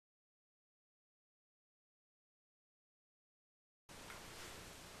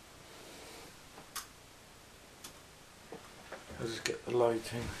Let's just get the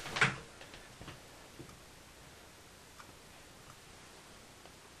lighting.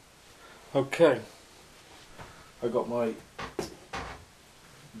 Okay, I got my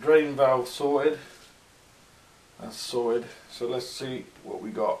drain valve sorted. That's sorted. So let's see what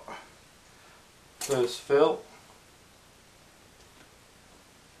we got. First fill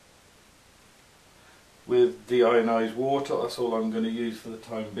with deionized water. That's all I'm going to use for the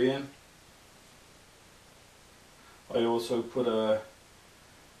time being. I also put a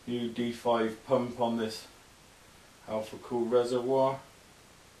new D5 pump on this Alpha Cool reservoir.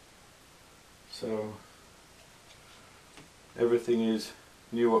 So everything is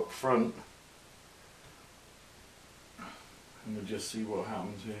new up front, and we'll just see what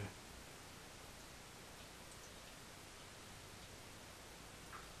happens here.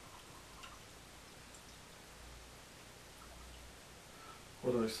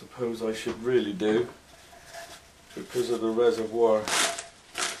 What I suppose I should really do, because of the reservoir,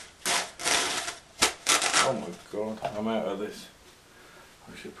 oh my god, I'm out of this.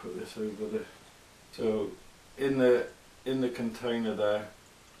 I should put this over there. So in the container there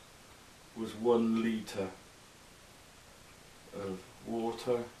was 1 litre of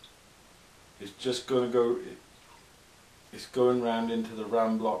water. It's just going to go, it's going round into the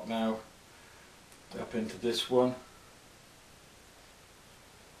ram block now, up into this one.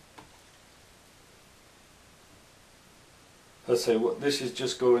 Let's say what this is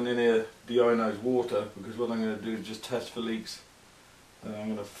just going in here, deionized water, because what I'm going to do is just test for leaks. And I'm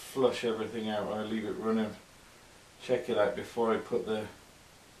going to flush everything out. I leave it running, check it out before I put the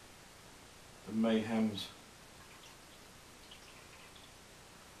Mayhem's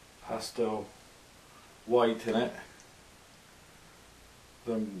pastel white in it.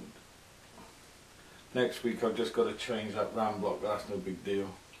 Then next week I've just got to change that ram block, that's no big deal.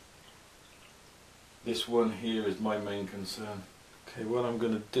 This one here is my main concern. Okay, what I'm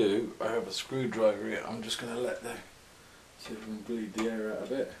going to do, I have a screwdriver here, I'm just going to let the, see if I can bleed the air out a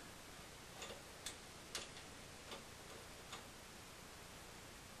bit.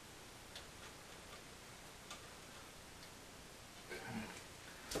 Okay,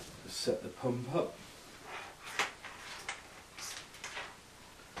 just set the pump up.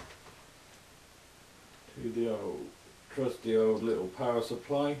 To the old, trusty old little power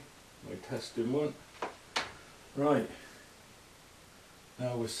supply, my testing one. Right,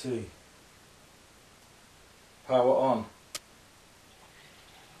 now we'll see. Power on.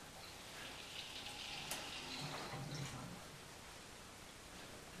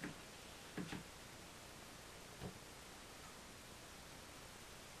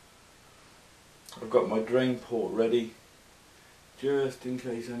 I've got my drain port ready, just in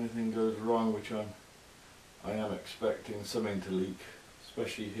case anything goes wrong, which I am expecting something to leak,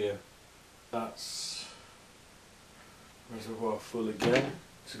 especially here. That's reservoir full again.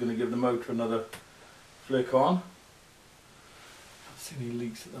 Just going to give the motor another flick on. Don't see any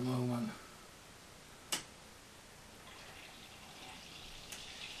leaks at the moment.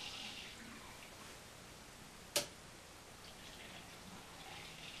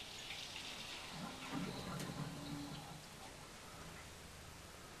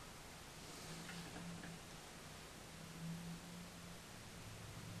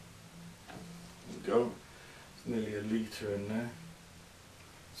 Go. It's nearly a litre in there.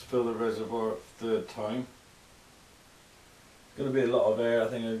 Let's fill the reservoir up third time. It's going to be a lot of air. I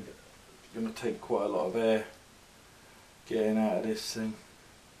think I'm going to take quite a lot of air getting out of this thing.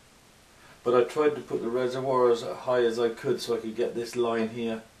 But I tried to put the reservoir as high as I could so I could get this line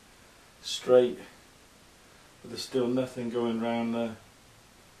here straight. But there's still nothing going round the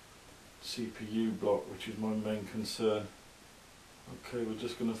CPU block, which is my main concern. Okay, we're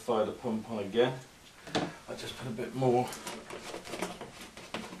just going to fire the pump on again. I just put a bit more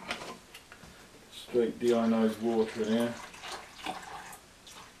straight deionized water in here.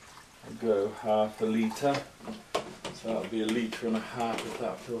 I'll go half a litre, so that'll be 1.5 litres if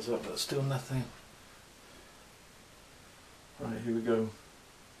that fills up, but still nothing. Right, here we go.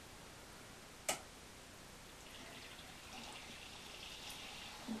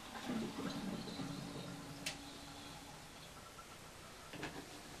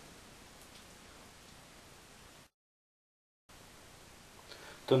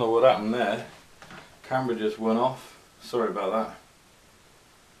 Don't know what happened there. Camera just went off. Sorry about that.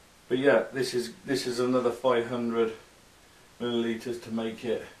 But yeah, this is another 500 millilitres to make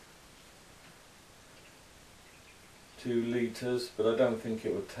it 2 litres, but I don't think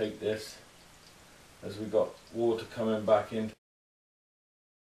it would take this, as we got water coming back in.